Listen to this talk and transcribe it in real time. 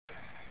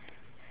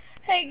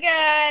Hey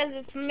guys,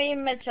 it's me,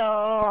 Mitchell.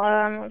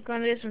 We're going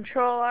to do some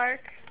troll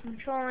arc. I'm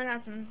trolling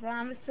on some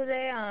zombies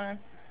today.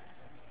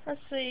 Let's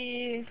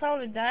see,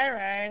 probably die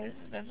right, if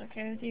that's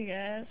okay with you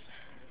guys.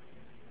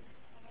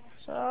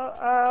 So,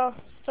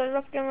 start it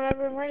up again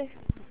whenever I'm ready.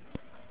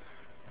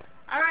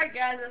 Alright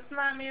guys, it's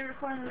not me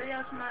recording the video,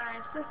 it's my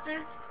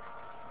sister.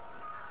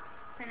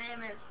 Her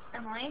name is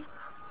Emily.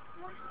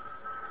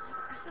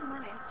 I said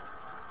money.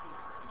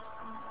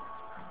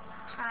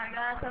 Alright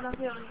guys, I don't know if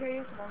you'll be able to hear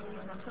you, so I'm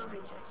using my toe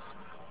beaches.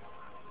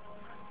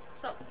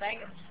 What's up,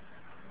 Vegas?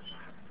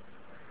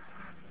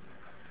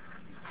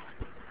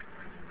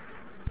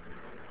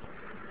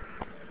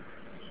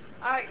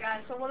 Alright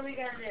guys, so what are we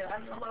gonna do? I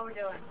don't know what we're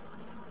doing.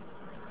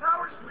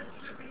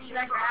 Should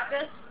I grab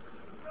this?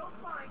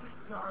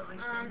 Hang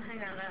on,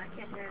 I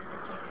can't hear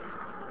anything.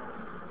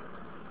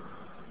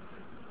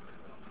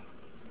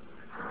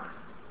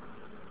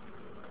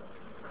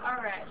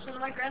 Alright, so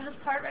do I grab this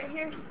part right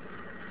here?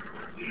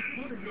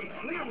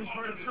 Clearly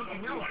part of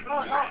something else.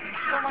 Oh,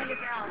 someone get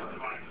down.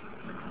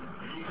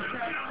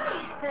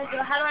 Okay, so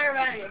how do I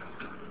revive you?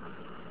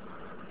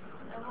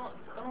 I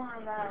won't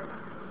revive.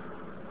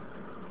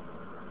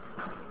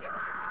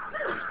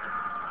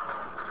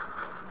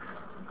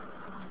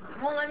 It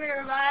won't let me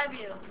revive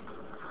you.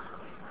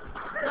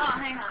 No,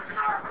 hang on.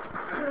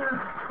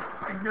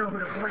 I know who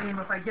to blame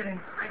if I get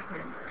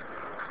infected.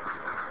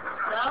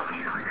 So?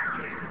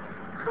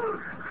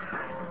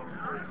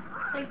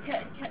 Hey,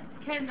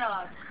 Ken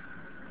Dog.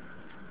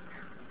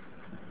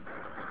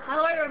 How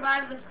do I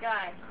revive this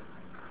guy?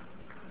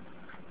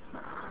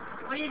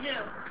 What do?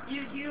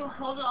 You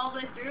hold it all the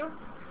way through?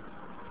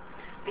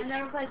 I've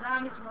never played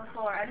zombies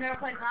before. How do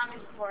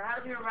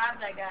you revive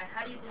that guy?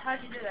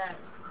 How'd you do that?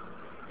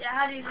 Yeah,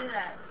 how do you do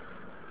that?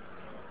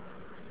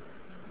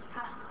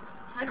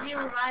 How do you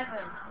revive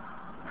him?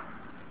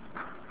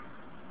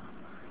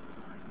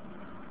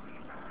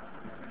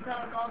 So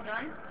it's all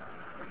done?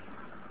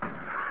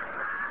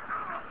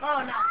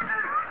 Oh no.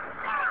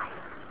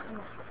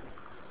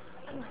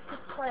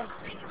 Just play.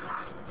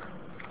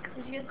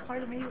 Did you get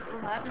part of me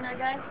reviving that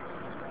guy?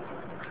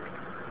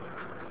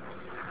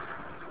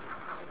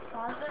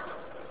 Pause it?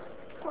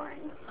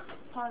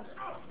 Pause it.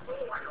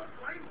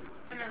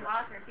 I'm in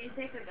locker. Can you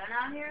take the gun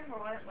out here? Or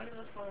what is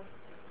this for?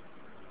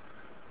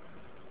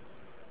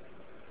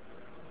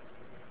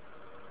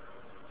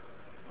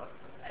 I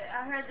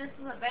heard this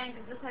is a bank.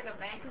 Is this like a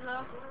bank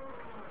though?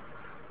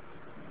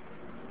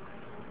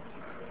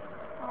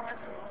 Oh,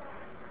 that's cool.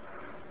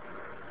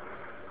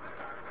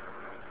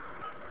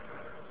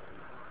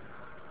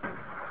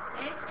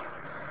 Hey?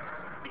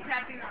 You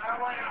tapping the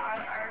R1 or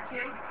R2?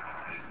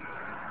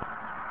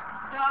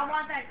 No, I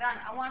want that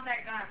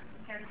gun.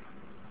 Okay.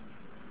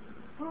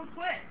 Who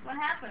quit? What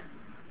happened?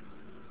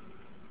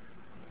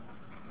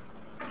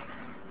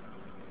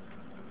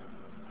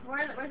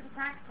 Where's the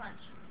pack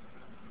punch?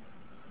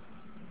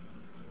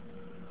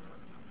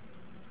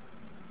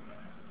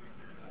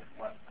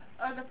 What?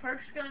 Are the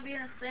perks gonna be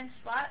in the same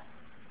spot?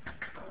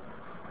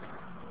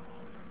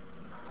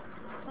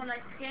 When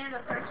I scan, the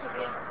perks will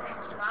be in the same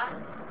spot.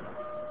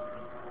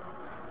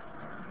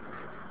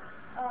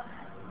 Oh.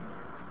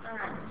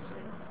 Alright.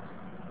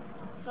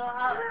 So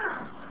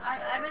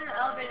I'm in the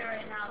elevator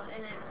right now,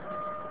 and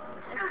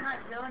it's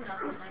not doing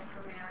nothing like for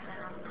me right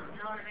now. You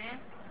know what I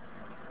mean?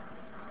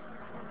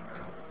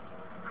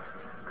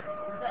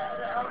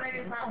 The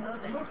elevator's not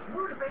moving.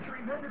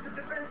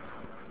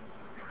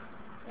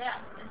 Yeah,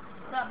 it's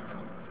stuck.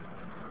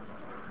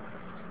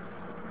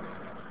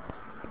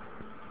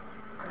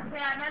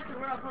 Okay, I'm at the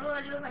roof. What do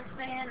I do if I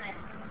stay in there?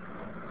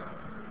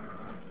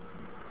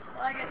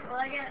 Will I get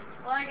crushed?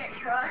 Will I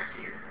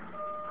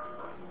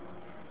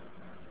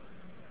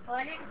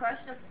get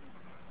crushed?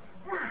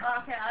 Oh,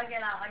 okay, I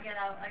got out.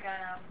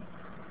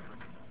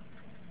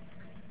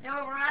 Yo,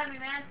 revive me,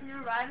 man. Can you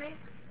revive me?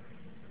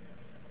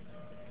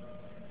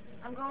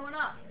 I'm going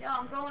up. Yo,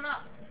 I'm going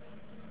up.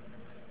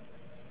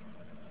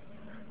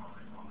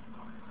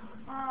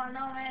 Oh,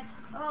 no, man.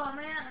 Oh,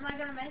 man. Am I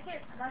going to make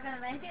it?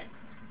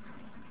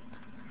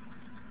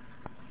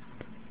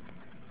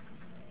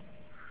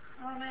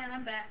 Oh, man,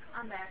 I'm back.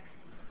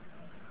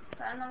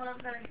 I don't know what I'm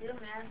going to do,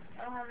 man.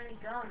 I don't have any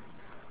guns.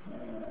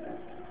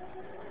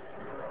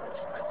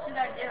 What should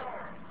I do?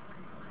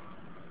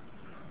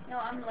 No,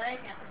 I'm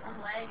lagging.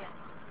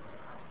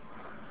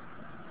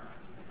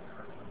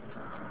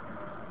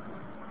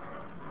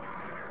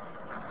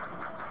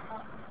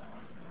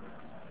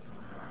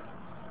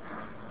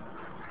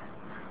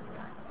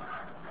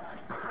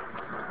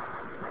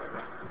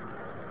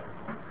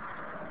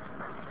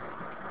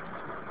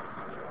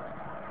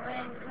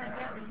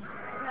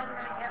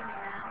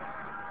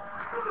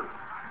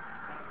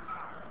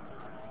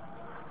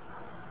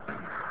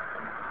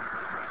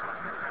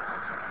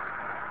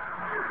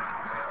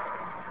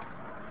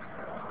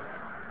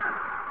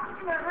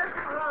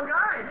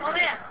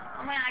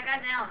 Oh man, I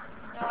got down.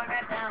 No, I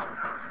got down.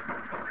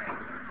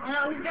 Oh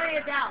no, he's gonna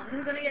get down.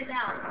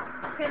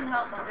 I couldn't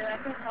help him, dude.